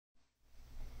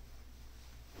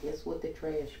Guess what the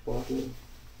trash brought in?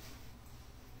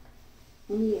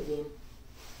 Me again.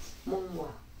 Mon moi.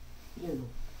 You know.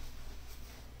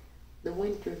 The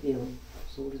winter villain,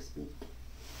 so to speak.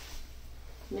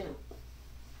 Now,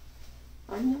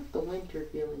 I'm not the winter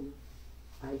villain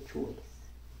by choice.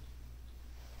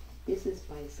 This is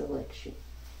by selection.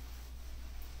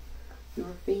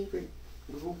 Your favorite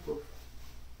group of,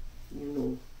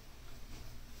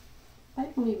 I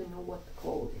don't even know what to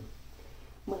call them.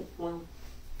 But, well,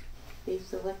 they've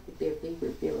selected their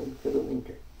favorite villain for the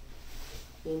winter.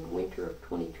 In winter of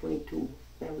 2022,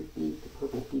 that would be the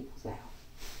Purple People's Owl.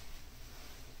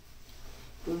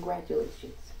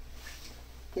 Congratulations.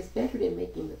 It's better than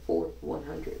making the fourth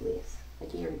 100 list. I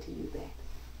guarantee you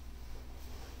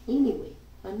that. Anyway,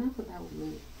 enough about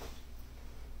me.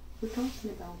 We're talking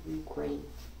about Ukraine.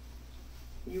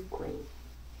 Ukraine.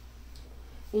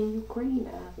 And Ukraine,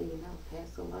 oddly enough,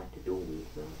 has a lot to do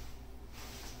with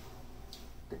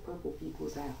the Purple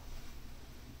People's Owl.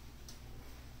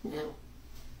 Now,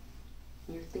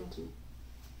 you're thinking,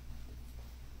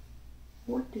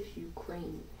 what does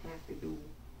Ukraine have to do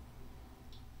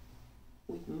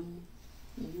with me,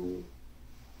 you,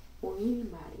 or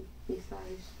anybody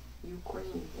besides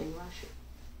Ukraine and Russia?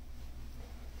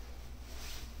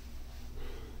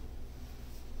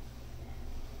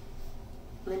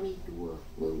 Let me do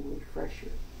a little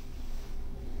refresher.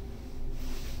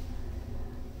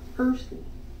 Firstly,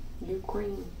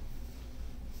 Ukraine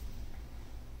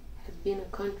has been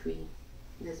a country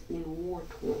that's been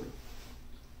war-torn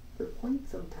for quite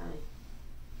some time.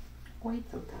 Quite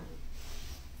some time.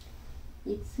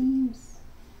 It seems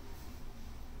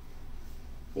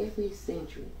every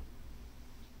century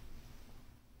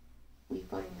we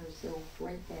find ourselves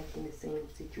right back in the same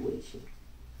situation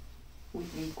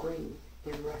with Ukraine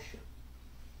and Russia.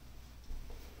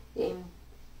 And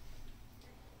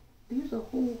there's a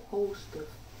whole host of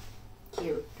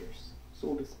characters,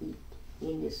 so to speak,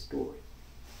 in this story.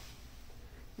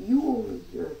 You only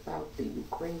hear about the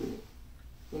Ukrainian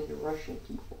and the Russian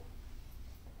people.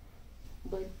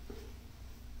 But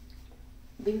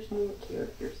there's more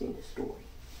characters in the story.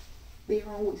 There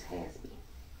always has been.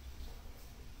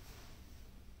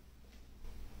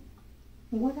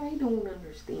 What I don't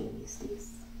understand is this.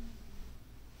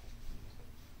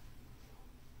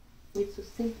 It's a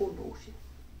simple notion.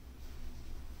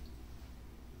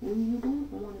 When you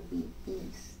don't want to be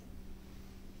East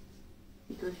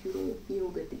because you don't feel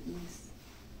that the East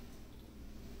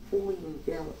fully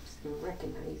envelops and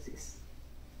recognizes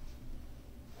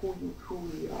who you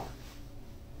truly are.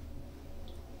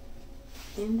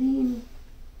 And then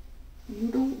you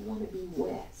don't want to be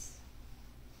West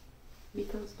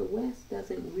because the West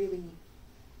doesn't really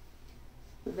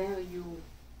value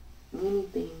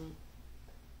anything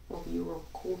of your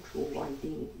cultural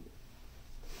identity.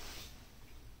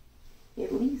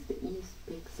 At least the East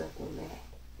picks up on that.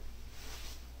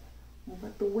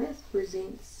 But the West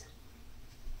presents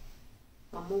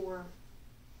a more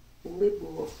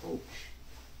liberal approach.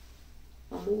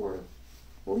 A more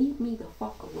leave me the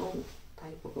fuck alone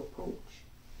type of approach.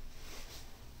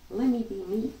 Let me be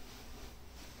me.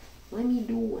 Let me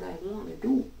do what I want to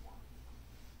do.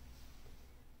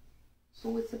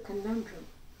 So it's a conundrum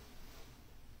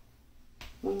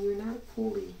when you're not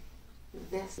fully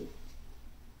vested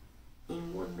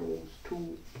in one of those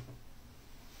two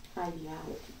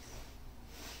ideologies.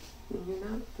 When you're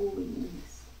not fully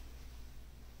East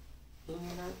and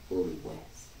you're not fully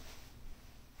West.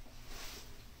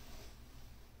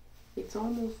 It's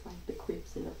almost like the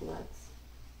Crips and the Bloods,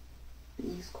 the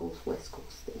East Coast, West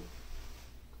Coast thing.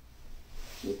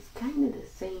 It's kind of the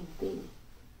same thing,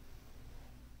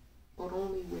 but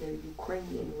only with a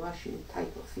Ukrainian, Russian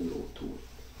type of feel to it.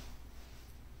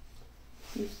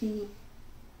 You see,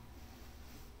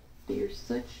 there's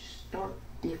such stark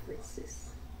differences.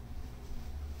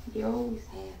 There always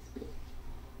has been.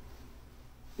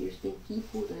 There's been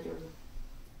people that are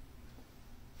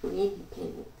for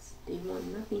independence. They want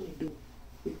nothing to do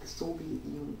with the Soviet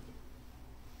Union,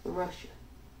 Russia.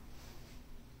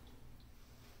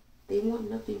 They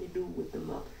want nothing to do with the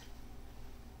mother.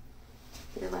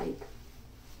 They're like,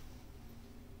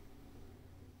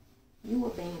 you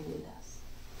abandoned us.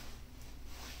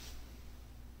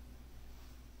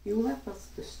 You left us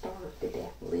to starve to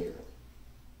death, literally.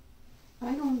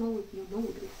 I don't know if you know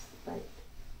this, but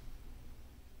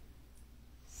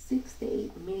 6 to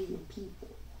 8 million people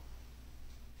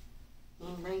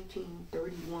in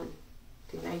 1931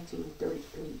 to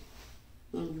 1933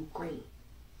 in Ukraine.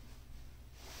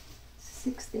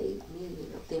 6 to 8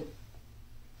 million of them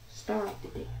starved to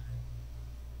death.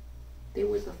 There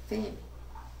was a famine.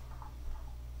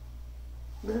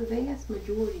 The vast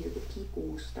majority of the people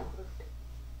who starved,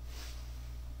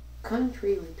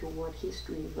 contrary to what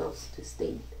history loves to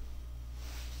state,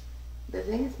 the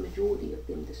vast majority of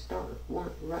them to start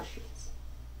weren't Russians.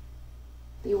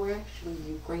 They were actually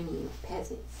Ukrainian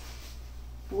peasants,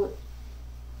 what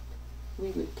we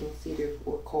would consider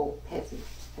or call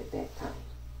peasants at that time.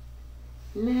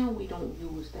 Now we don't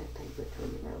use that type of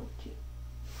terminology.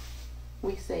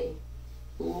 We say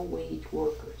low-wage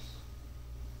workers,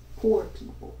 poor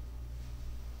people,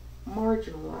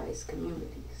 marginalized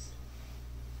communities,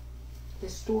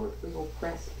 historically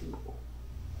oppressed people.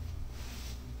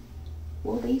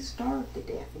 Well, they starved to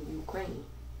death in Ukraine.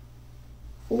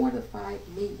 4 to 5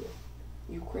 million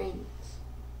Ukrainians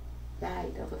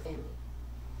died of a famine.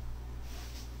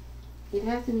 It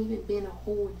hasn't even been a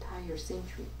whole entire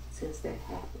century since that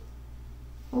happened.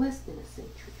 Less than a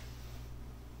century.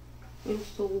 And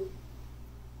so,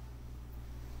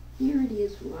 here it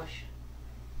is, Russia.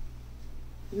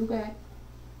 You got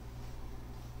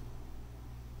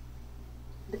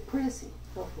the president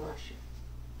of Russia.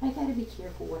 I gotta be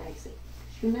careful what I say.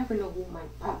 You never know who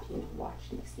might pop in and watch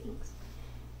these things.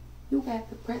 You got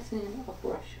the president of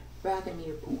Russia,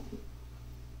 Vladimir Putin.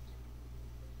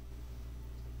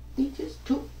 They just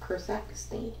took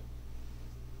Kazakhstan.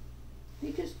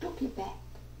 They just took it back.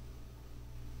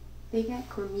 They got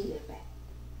Crimea back.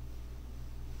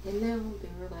 And now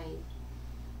they're like,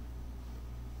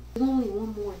 there's only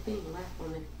one more thing left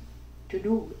on the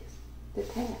to-do list, the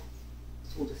task,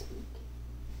 so to speak.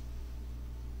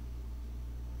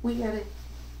 We gotta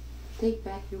take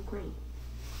back Ukraine.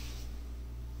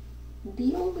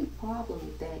 The only problem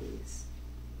with that is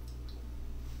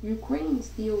Ukraine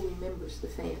still remembers the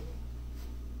family.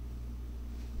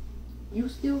 You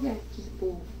still got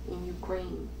people in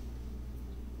Ukraine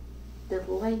that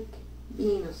like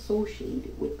being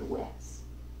associated with the West.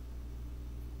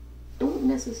 Don't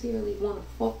necessarily want to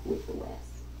fuck with the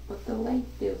West, but they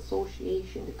like the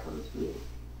association that comes with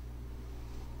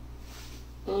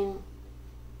it. And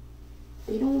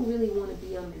they don't really want to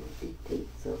be under the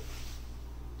dictates of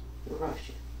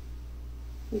Russia.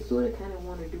 They sort of kind of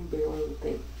want to do their own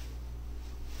thing.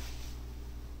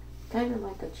 Kind of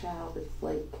like a child that's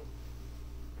like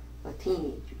a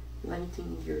teenager,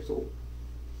 19 years old.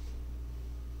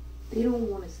 They don't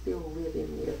want to still live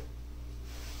in their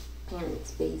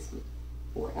parents' basement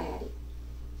or attic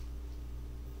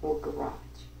or garage.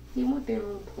 They want their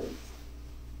own place.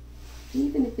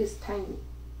 Even if it's tiny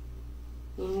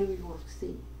in New York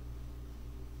City.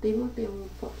 They want their own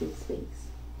fucking space.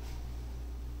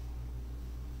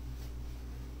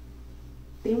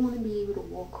 They want to be able to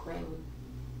walk around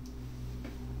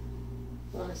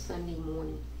on a Sunday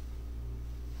morning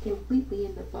completely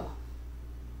in the buff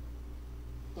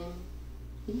and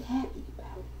be happy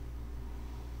about it.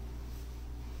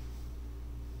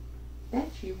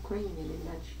 That's Ukraine in a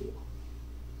nutshell.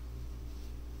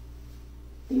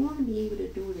 They want to be able to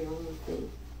do their own thing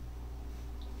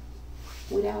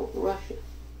without Russia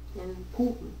and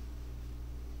Putin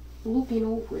looking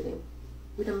over them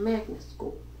with a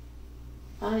magnascope,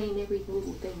 eyeing every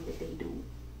little thing that they do,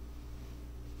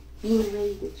 being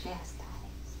ready to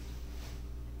chastise,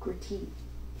 critique.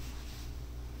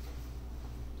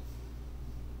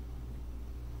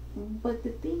 But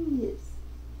the thing is,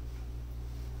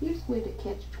 here's where the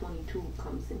catch-22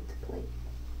 comes into play.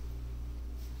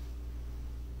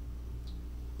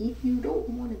 If you don't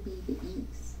want to be the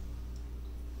East,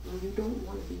 and you don't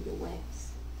want to be the West,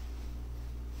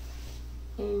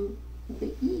 and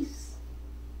the East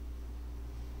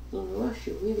in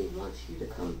Russia really wants you to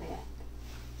come back,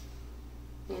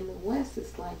 and the West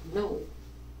is like, no,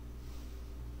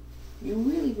 you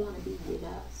really want to be with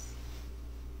us.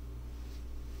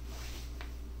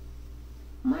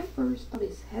 My first thought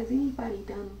is, has anybody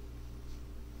done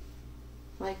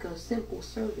like a simple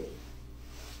survey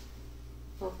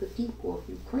of the people of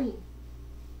Ukraine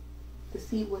to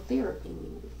see what their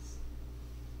opinion is?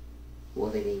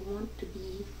 Whether they want to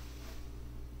be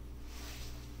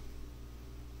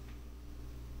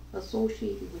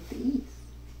associated with the East,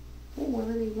 or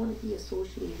whether they want to be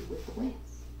associated with the West.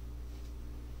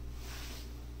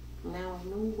 Now I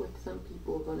know what some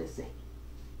people are going to say.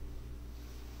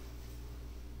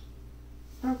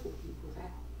 Purple people's out.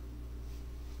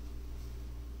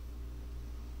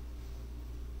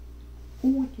 Who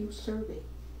would you survey?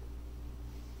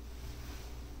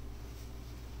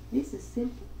 This is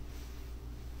simple.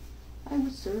 I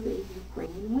would survey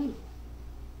Ukrainian women.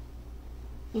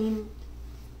 And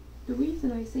the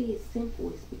reason I say it's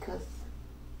simple is because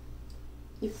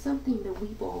it's something that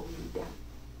we've already done.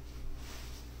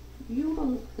 You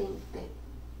don't think that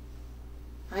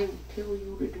I would tell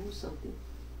you to do something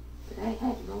that I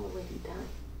hadn't already done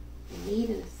and made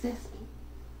an assessment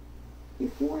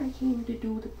before I came to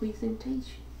do the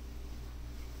presentation.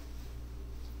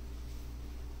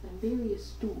 I'm very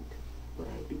astute what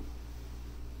I do.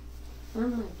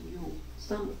 Unlike you,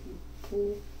 some of you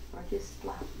who are just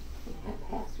sloppy and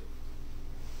haphazard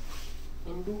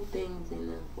and do things in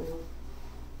a, well,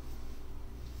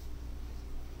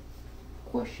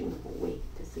 questionable way,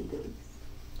 to say the least.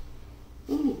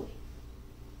 Anyway,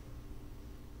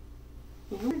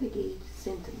 in order to gauge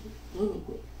sentiment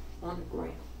anywhere on the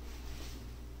ground,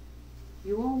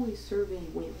 you always survey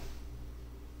women.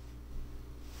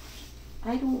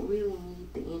 I don't really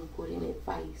need the input and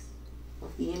advice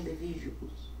of the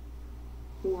individuals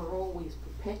who are always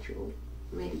perpetually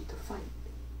ready to fight.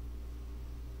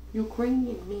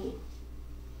 Ukrainian men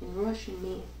and Russian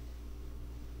men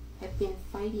have been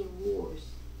fighting wars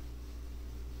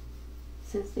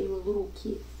since they were little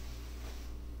kids.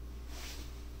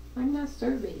 I'm not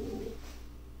surveying them.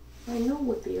 I know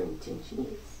what their intention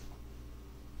is.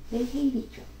 They hate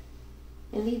each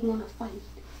other and they want to fight.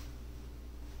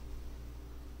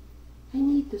 I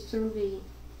need to survey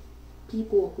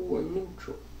people who are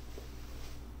neutral,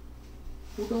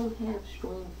 who don't have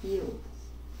strong feelings,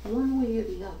 one way or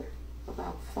the other,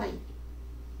 about fighting.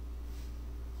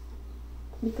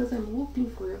 Because I'm looking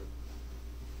for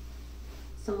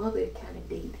some other kind of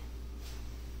data.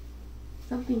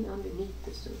 Something underneath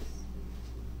the surface,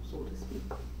 so to speak.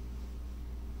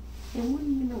 And what do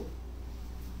you know?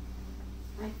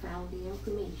 I found the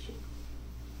information.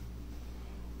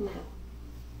 Now,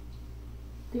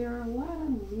 there are a lot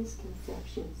of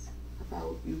misconceptions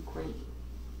about Ukraine.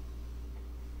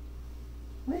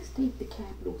 Let's take the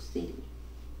capital city,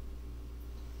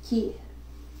 Kiev.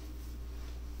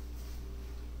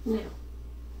 Now,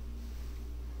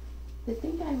 the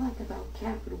thing I like about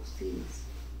capital cities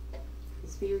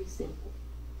is very simple.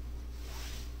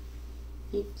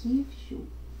 It gives you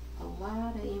a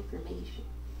lot of information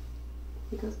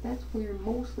because that's where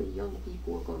mostly young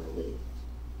people are going to live.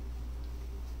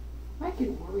 I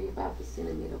could worry about the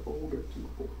sentiment of older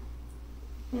people,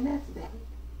 and that's valid.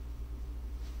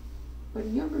 But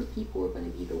younger people are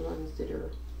going to be the ones that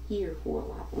are here for a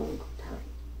lot longer time.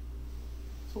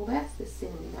 So that's the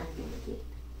sentiment I'm going to get.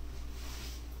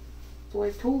 So I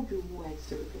told you who I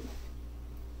surveyed.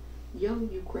 Young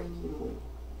Ukrainian women.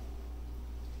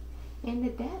 And the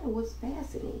data was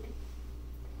fascinating.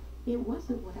 It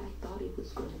wasn't what I thought it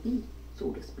was going to be,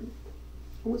 so to speak.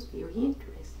 It was very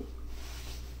interesting.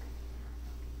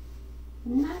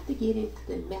 Not to get into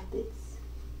the methods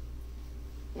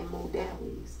and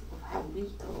modalities of how we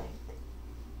collect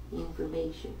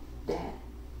information, data,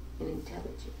 and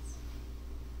intelligence.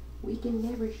 We can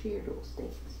never share those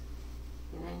things,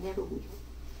 and I never will.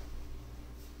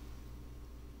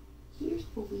 Here's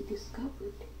what we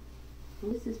discovered,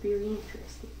 and this is very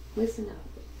interesting. Listen up.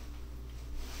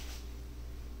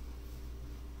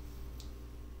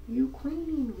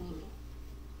 Ukrainian women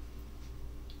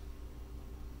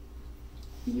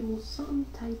feel some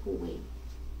type of way,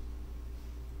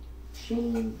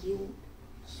 shame, guilt,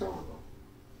 sorrow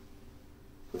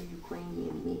for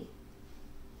Ukrainian men.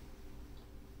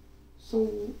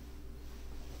 So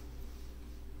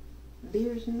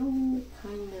there's no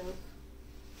kind of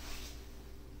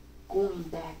going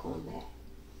back on that.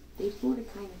 They sort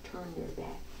of kind of turn their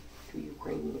back to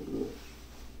Ukrainian men.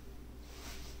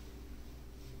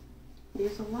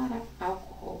 There's a lot of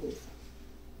alcoholism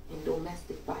and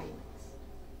domestic violence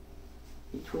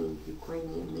between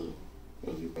Ukrainian men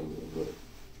and Ukrainian women.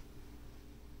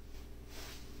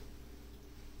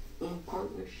 In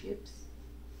partnerships,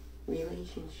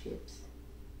 relationships,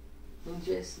 and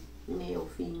just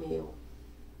male-female,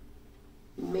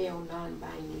 male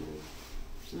non-binary,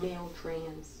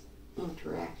 male-trans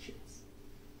interactions.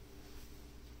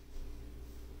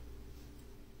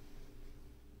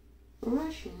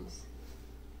 Russians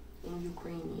and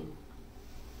Ukrainian,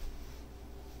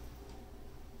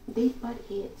 they butt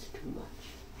heads too much.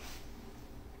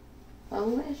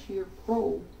 Unless you're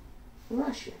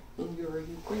pro-Russia and you're a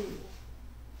Ukrainian,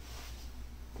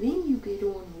 then you get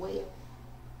on well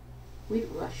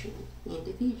with Russian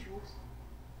individuals.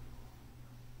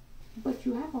 But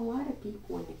you have a lot of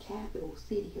people in the capital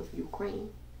city of Ukraine,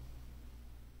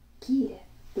 Kiev,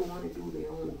 that want to do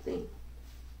their own thing.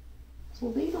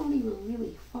 So they don't even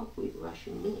really fuck with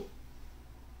Russian men.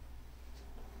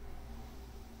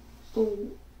 So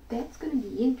that's going to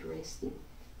be interesting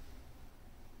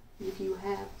if you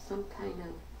have some kind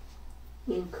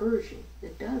of incursion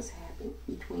that does happen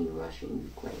between Russia and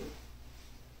Ukraine.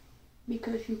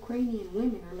 Because Ukrainian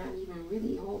women are not even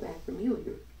really all that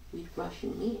familiar with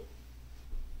Russian men.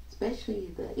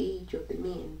 Especially the age of the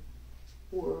men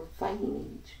were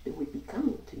fighting age that would be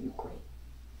coming to Ukraine.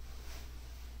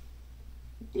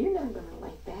 They're not going to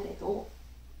like that at all.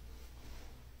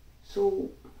 So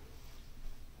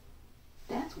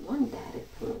that's one data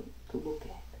point to look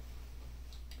at.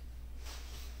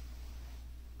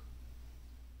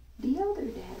 The other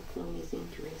data point is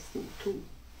interesting too.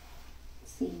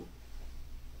 See,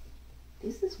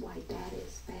 this is why data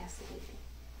is fascinating.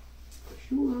 Because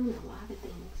you learn a lot of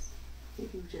things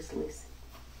if you just listen.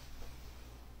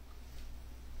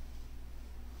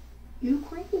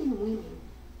 Ukrainian women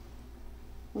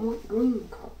want green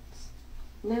cards.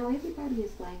 Now everybody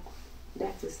is like,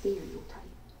 that's a stereotype.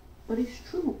 But it's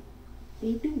true.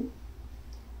 They do.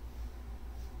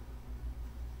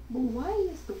 But why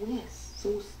is the West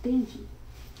so stingy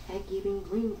at giving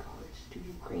green cards to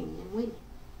Ukrainian women?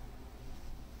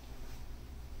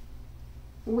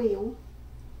 Well,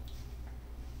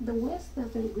 the West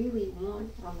doesn't really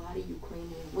want a lot of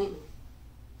Ukrainian women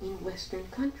in Western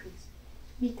countries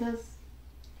because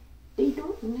they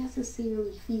don't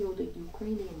necessarily feel that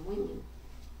Ukrainian women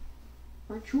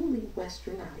are truly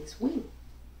westernized women.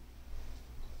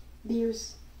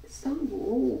 There's some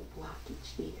role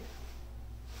blockage there.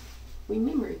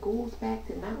 Remember, it goes back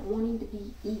to not wanting to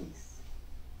be East,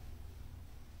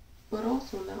 but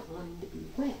also not wanting to be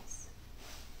West.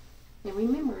 And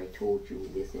remember, I told you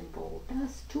this involved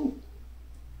us too.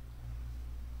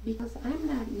 Because I'm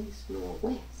not East nor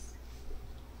West.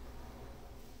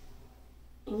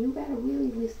 And you gotta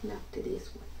really listen up to this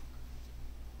one.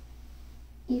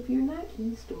 If you're not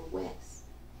East or West,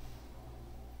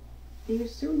 there are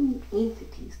certain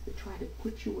entities that try to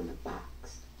put you in a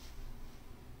box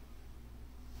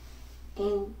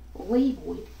and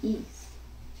label it East,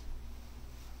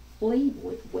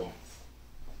 label it West,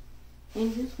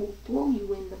 and this will throw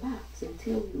you in the box and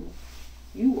tell you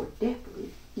you are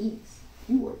definitely East,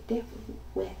 you are definitely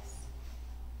West.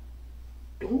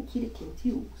 Don't get it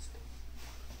confused.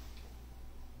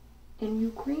 And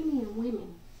Ukrainian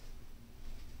women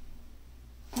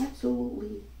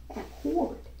absolutely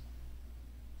abhorred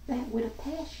that with a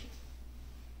passion.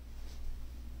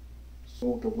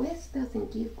 So the West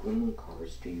doesn't give green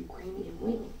cards to Ukrainian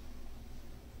women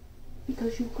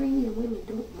because Ukrainian women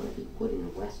don't want to be put in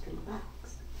a Western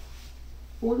box.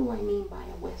 What do I mean by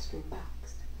a Western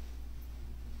box?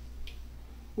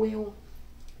 Well,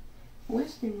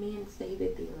 Western men say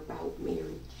that they're about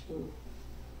marriage and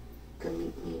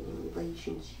commitment and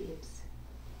relationships.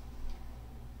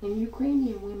 And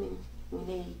Ukrainian women, when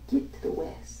they get to the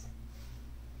West,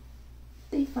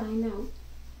 they find out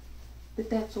that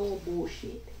that's all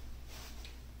bullshit.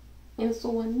 And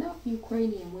so enough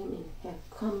Ukrainian women have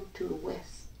come to the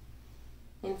West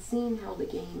and seen how the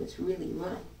game is really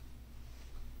run.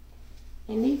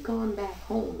 And they've gone back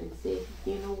home and said,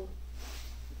 you know,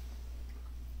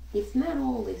 it's not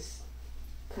all this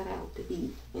cut out to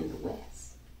be in the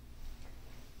West.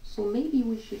 So maybe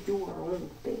we should do our own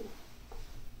thing.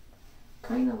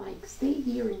 Kind of like stay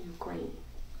here in Ukraine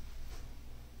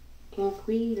and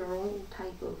create our own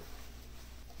type of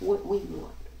what we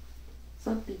want.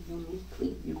 Something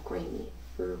uniquely Ukrainian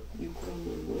for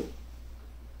Ukrainian women.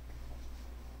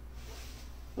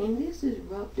 And this has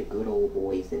rubbed the good old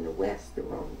boys in the West the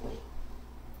wrong way.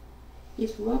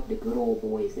 It's rubbed the good old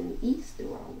boys in the East the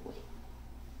wrong way.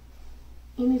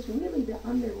 And it's really the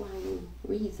underlying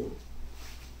reason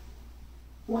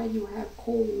why you have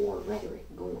Cold War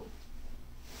rhetoric going.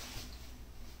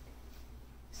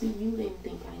 See, you didn't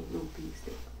think I knew these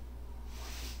things.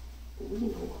 But we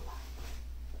know a lot.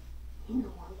 We know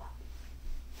a lot.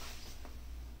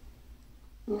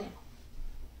 Now,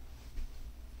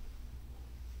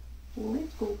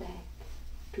 let's go back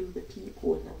to the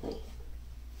people in the land.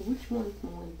 Which one's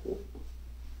more important?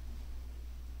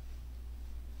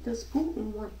 Does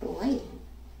Putin want the land?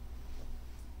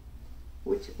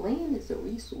 Which land is a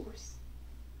resource.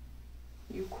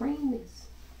 Ukraine is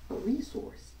a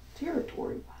resource,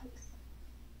 territory-wise.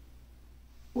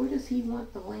 Or does he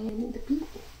want the land and the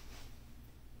people?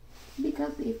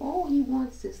 Because if all he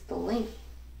wants is the land,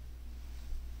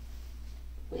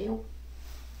 well,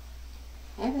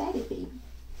 have at it, baby.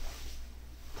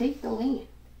 Take the land.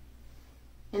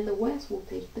 And the West will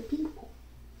take the people,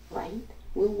 right?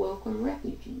 We'll welcome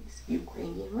refugees,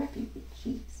 Ukrainian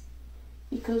refugees.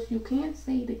 Because you can't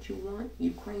say that you want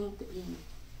Ukraine to be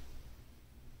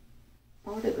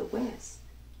part of the West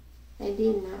and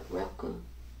then not welcome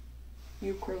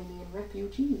Ukrainian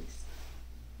refugees.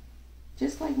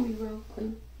 Just like we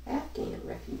welcome Afghan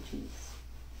refugees.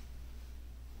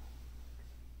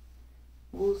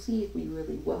 We'll see if we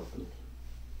really welcome them.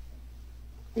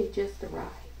 They just arrived.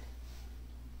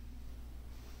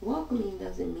 Welcoming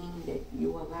doesn't mean that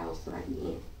you allow somebody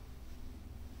in.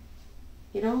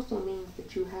 It also means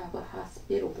that you have a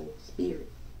hospitable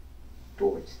spirit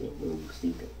towards them when you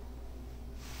see them.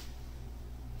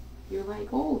 You're like,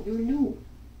 oh, you're new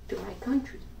to my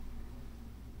country.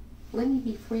 Let me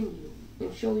befriend you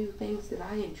and show you things that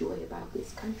I enjoy about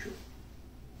this country.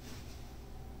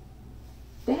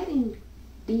 That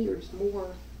endears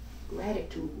more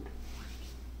gratitude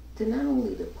to not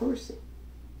only the person,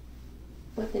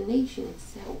 but the nation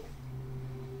itself.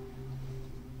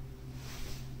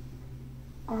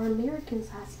 Are Americans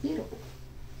hospitable?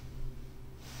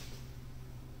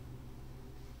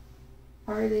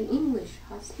 Are the English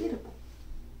hospitable?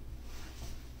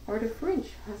 Are the French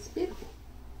hospitable?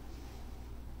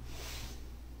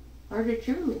 Are the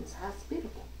Germans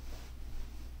hospitable?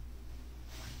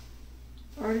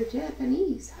 Are the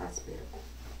Japanese hospitable?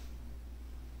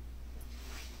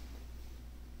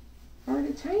 Are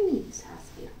the Chinese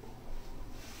hospitable?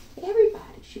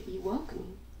 Everybody should be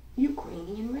welcoming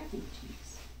Ukrainian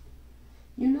refugees.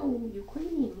 You know,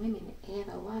 Ukrainian women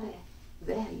add a lot of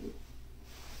value.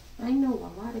 I know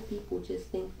a lot of people just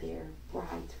think they're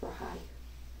brides for hire.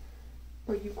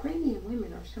 But Ukrainian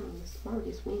women are some of the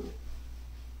smartest women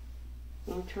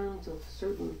in terms of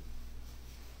certain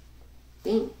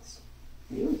things.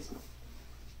 Really smart.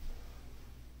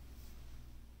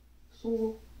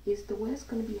 So, is the West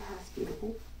going to be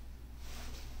hospitable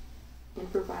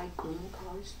and provide green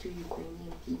cards to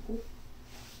Ukrainian people?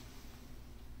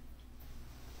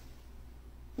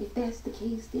 If that's the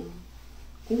case, then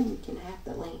who can have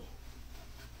the land?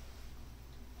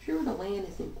 Sure, the land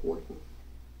is important,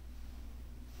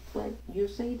 but you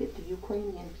say that the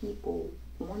Ukrainian people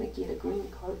want to get a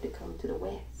green card to come to the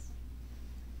West.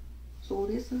 So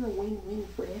this is a win-win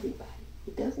for everybody.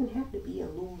 It doesn't have to be a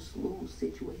lose-lose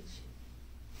situation.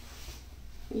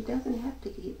 It doesn't have to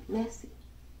get messy.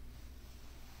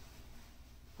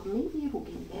 But maybe it'll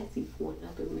get messy for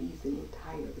another reason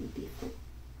entirely different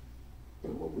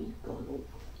than what we've gone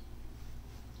over.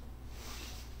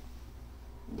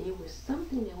 There was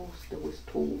something else that was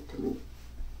told to me.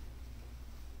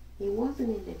 It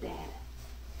wasn't in the data.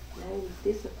 And I was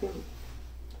disappointed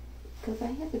because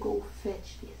I had to go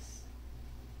fetch this.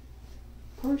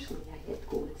 Personally, I had to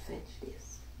go and fetch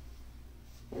this.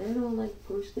 And I don't like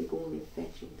personally going and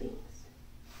fetching things.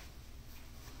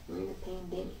 We're in a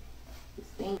pandemic.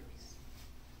 It's dangerous.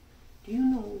 Do you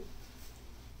know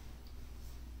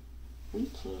we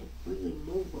can't really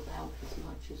move about as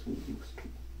much as we used to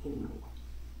anymore?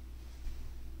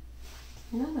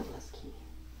 None of us can.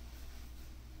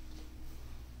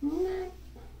 Not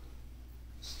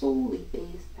solely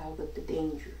based out of the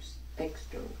dangers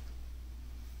external,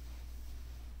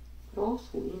 but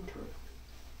also internal.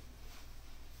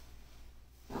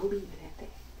 I'll leave it at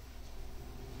that.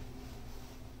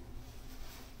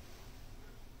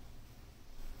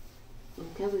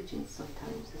 Intelligence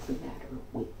sometimes is a matter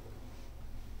of will.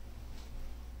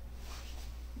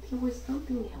 There was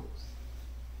something else.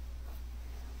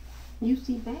 You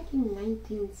see, back in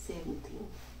 1917,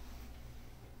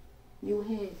 you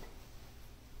had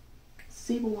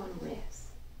civil unrest,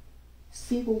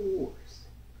 civil wars,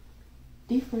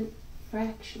 different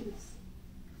fractions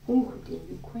formed in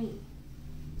Ukraine.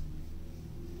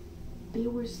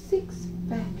 There were 6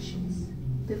 factions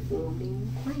that formed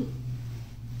in Ukraine.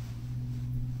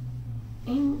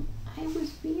 And I was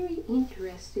very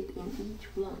interested in each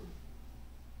one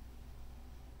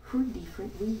for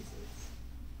different reasons.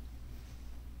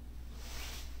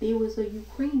 There was a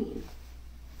Ukrainian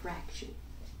fraction.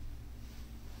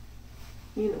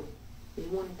 You know, they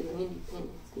wanted their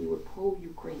independence. They were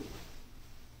pro-Ukrainian.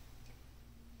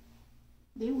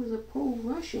 There was a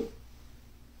pro-Russian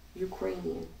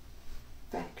Ukrainian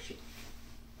faction.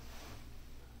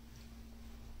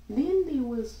 Then there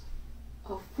was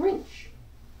a French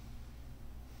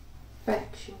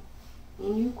faction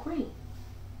in Ukraine.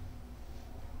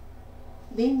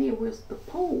 Then there was the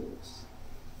Poles,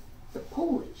 the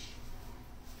Polish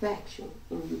faction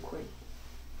in Ukraine.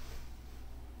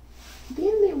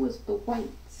 Then there was the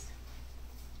whites.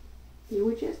 They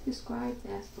were just described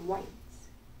as the whites,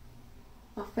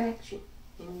 a faction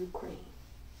in Ukraine.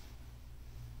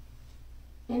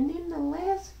 And then the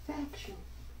last faction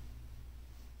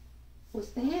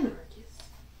was the anarchists.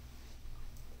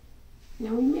 Now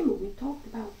remember, we talked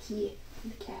about Kiev,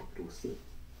 the capital city.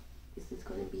 This is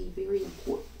going to be very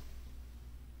important.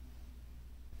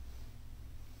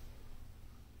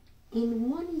 In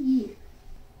 1 year,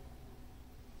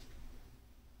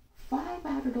 5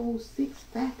 out of those 6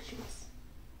 factions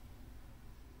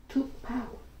took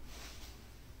power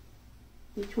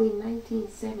between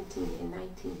 1917 and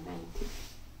 1919.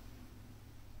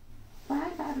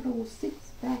 out of those 6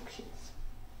 factions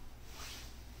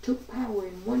took power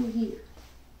in 1 year.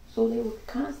 So there were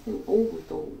constant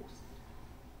overthrows.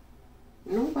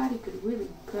 Nobody could really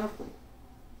govern.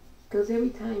 Because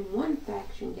every time one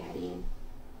faction got in,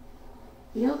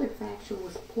 the other faction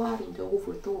was plotting to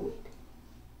overthrow it.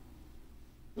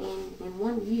 And in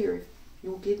 1 year,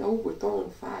 you'll get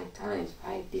overthrown 5 times,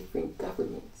 5 different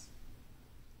governments.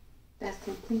 That's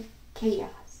complete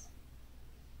chaos.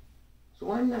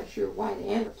 So I'm not sure why the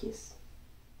anarchists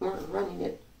weren't running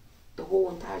it the whole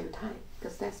entire time,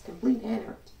 because that's complete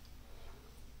anarchy.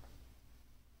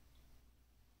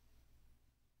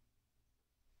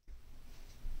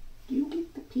 Do you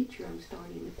get the picture I'm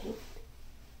starting to paint?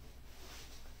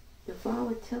 The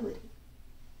volatility,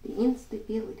 the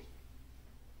instability,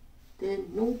 the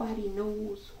nobody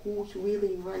knows who's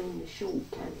really running the show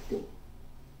kind of thing.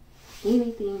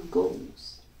 Anything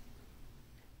goes.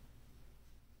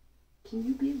 Can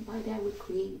you get why that would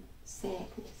create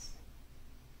sadness,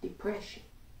 depression,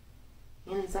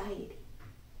 anxiety,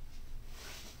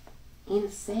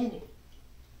 insanity?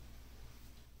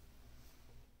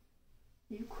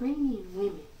 Ukrainian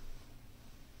women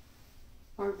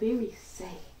are very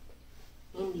sad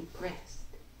and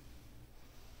depressed.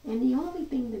 And the only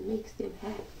thing that makes them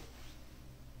happy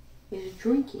is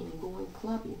drinking and going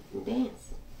clubbing and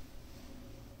dancing.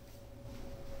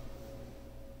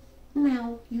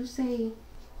 Now, you say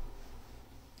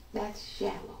that's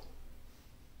shallow.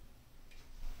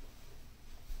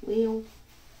 Well,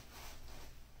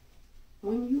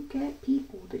 when you get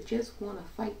people that just want to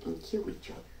fight and kill each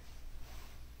other,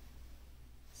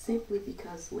 simply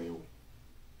because, well,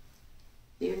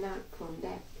 they're not from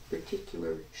that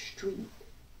particular street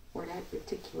or that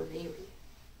particular area.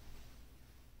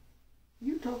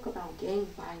 You talk about gang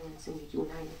violence in the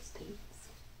United States.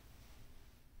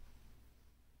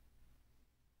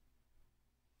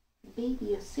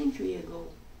 Maybe a century ago,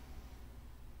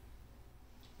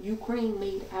 Ukraine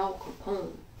made Al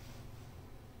Capone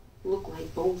look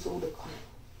like Bozo the Clown.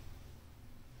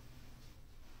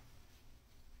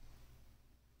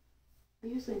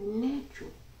 There's a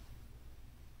natural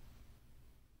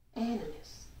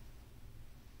animus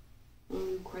in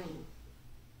Ukraine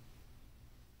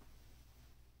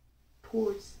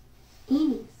towards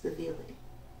any civility.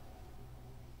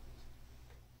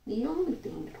 The only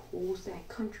thing that holds that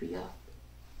country up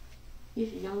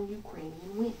is young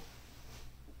Ukrainian women.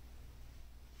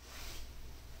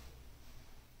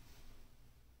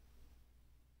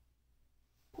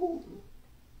 Putin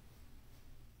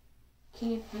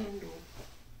can't handle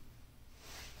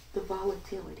the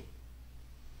volatility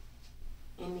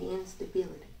and the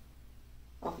instability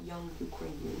of young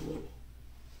Ukrainian women.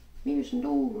 There's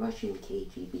no Russian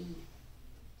KGB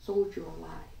soldier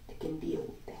alive that can deal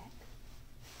with that.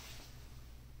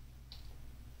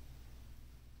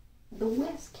 The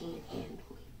West can't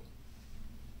handle it,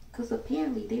 because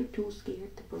apparently they're too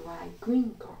scared to provide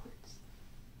green cards,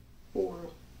 or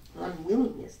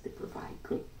unwillingness to provide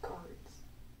green cards.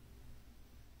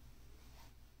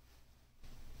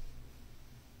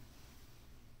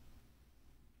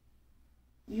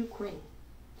 Ukraine,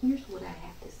 here's what I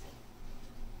have to say.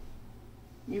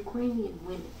 Ukrainian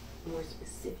women, more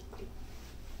specifically.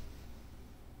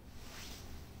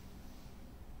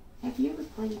 Have you ever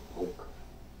played poker?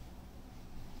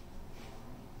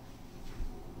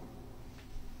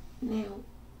 Now,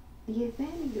 the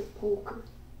advantage of poker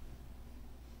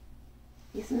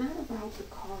is not about the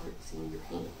cards in your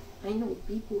hand. I know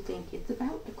people think it's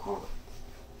about the cards.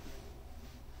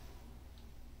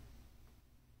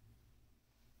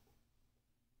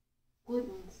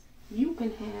 Puddings, you can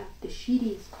have the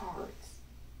shittiest cards.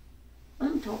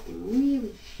 I'm talking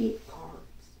really shit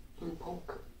cards in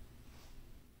poker,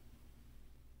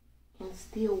 and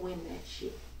still win that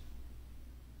shit.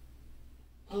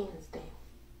 Hands down.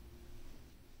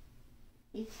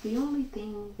 It's the only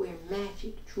thing where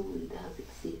magic truly does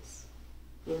exist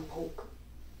in poker.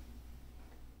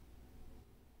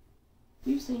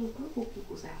 You're saying purple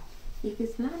people's out. If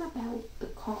it's not about the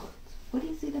cards, what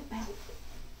is it about?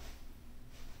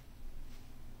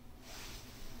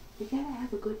 You gotta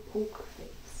have a good poker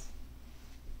face.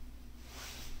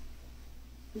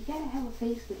 You gotta have a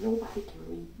face that nobody can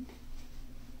read.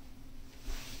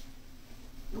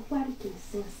 Nobody can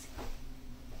sense it.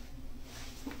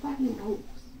 Nobody knows.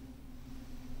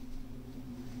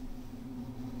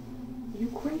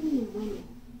 Ukrainian women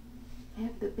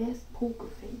have the best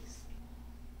poker face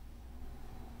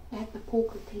at the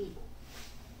poker table.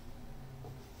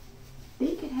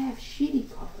 They could have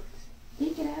shitty cards. They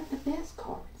could have the best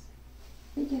cards.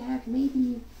 They could have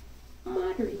maybe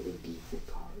moderately decent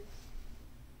cards.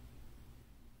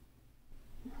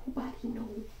 Nobody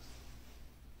knows.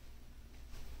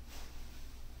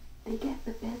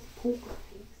 got the best poker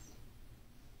face.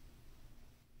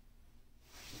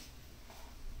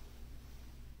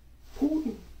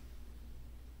 Putin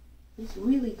is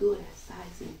really good at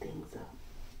sizing things up.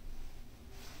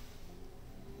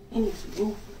 And he's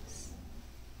ruthless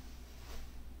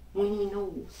when he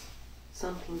knows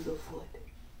something's afoot.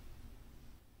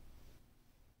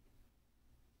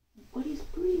 But it's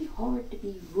pretty hard to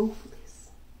be ruthless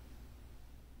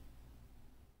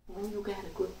when you got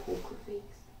a good poker face.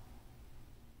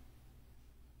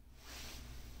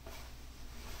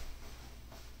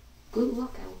 Good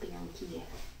luck out there in Kiev.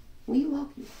 We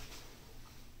love you.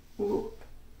 Look,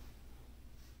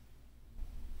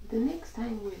 the next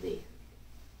time we're there,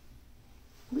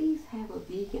 please have a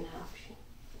vegan option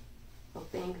of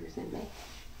fingers and mash.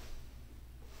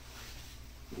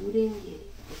 You didn't get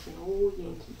it. It's an old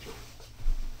Yankee joke.